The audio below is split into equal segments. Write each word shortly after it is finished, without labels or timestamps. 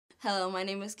Hello, my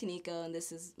name is Kuniko, and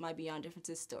this is my Beyond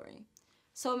Differences story.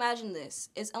 So imagine this.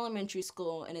 It's elementary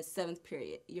school, and it's 7th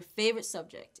period. Your favorite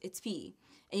subject, it's PE,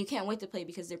 and you can't wait to play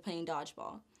because they're playing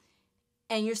dodgeball.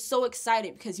 And you're so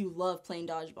excited because you love playing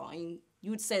dodgeball, and you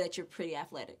would say that you're pretty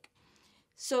athletic.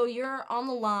 So you're on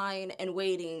the line and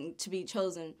waiting to be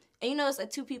chosen. And you notice that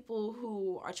two people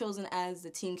who are chosen as the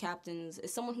team captains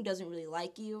is someone who doesn't really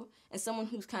like you and someone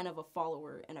who's kind of a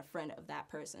follower and a friend of that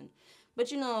person.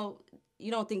 But you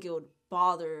don't think it would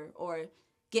bother or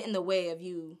get in the way of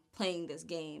you playing this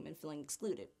game and feeling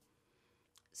excluded.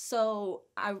 So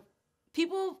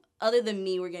people other than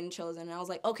me were getting chosen, and I was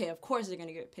like, okay, of course they're going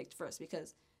to get picked first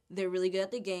because they're really good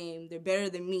at the game, they're better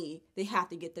than me, they have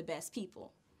to get the best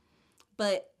people.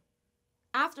 But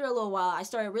after a little while, I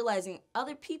started realizing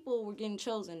other people were getting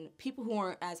chosen, people who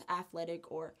weren't as athletic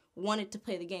or wanted to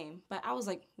play the game. But I was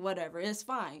like, whatever, it's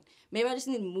fine. Maybe I just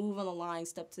need to move on the line,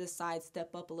 step to the side,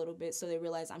 step up a little bit so they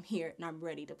realize I'm here and I'm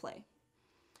ready to play.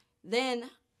 Then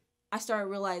I started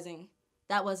realizing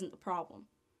that wasn't the problem.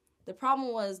 The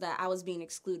problem was that I was being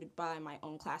excluded by my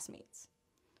own classmates.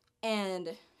 And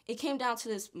it came down to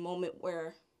this moment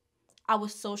where I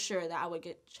was so sure that I would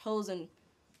get chosen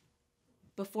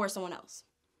before someone else.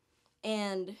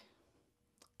 And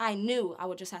I knew I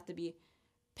would just have to be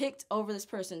picked over this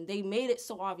person. They made it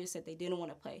so obvious that they didn't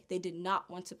want to play. They did not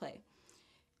want to play.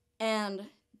 And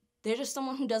they're just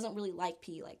someone who doesn't really like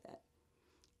PE like that.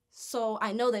 So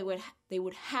I know they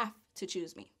would have to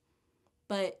choose me.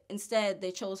 But instead,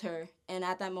 they chose her. And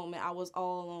at that moment, I was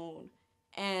all alone.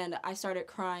 And I started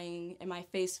crying, and my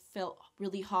face felt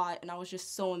really hot, and I was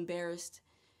just so embarrassed.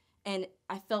 And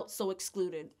I felt so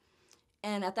excluded.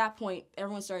 And at that point,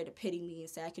 everyone started to pity me and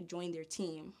say I could join their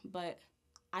team. But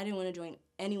I didn't want to join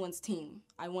anyone's team.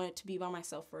 I wanted to be by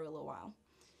myself for a little while.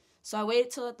 So I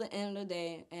waited till at the end of the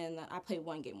day, and I played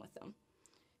one game with them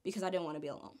because I didn't want to be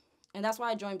alone. And that's why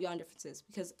I joined Beyond Differences,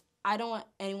 because I don't want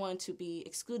anyone to be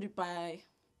excluded by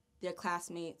their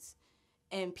classmates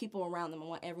and people around them. I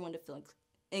want everyone to feel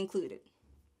included.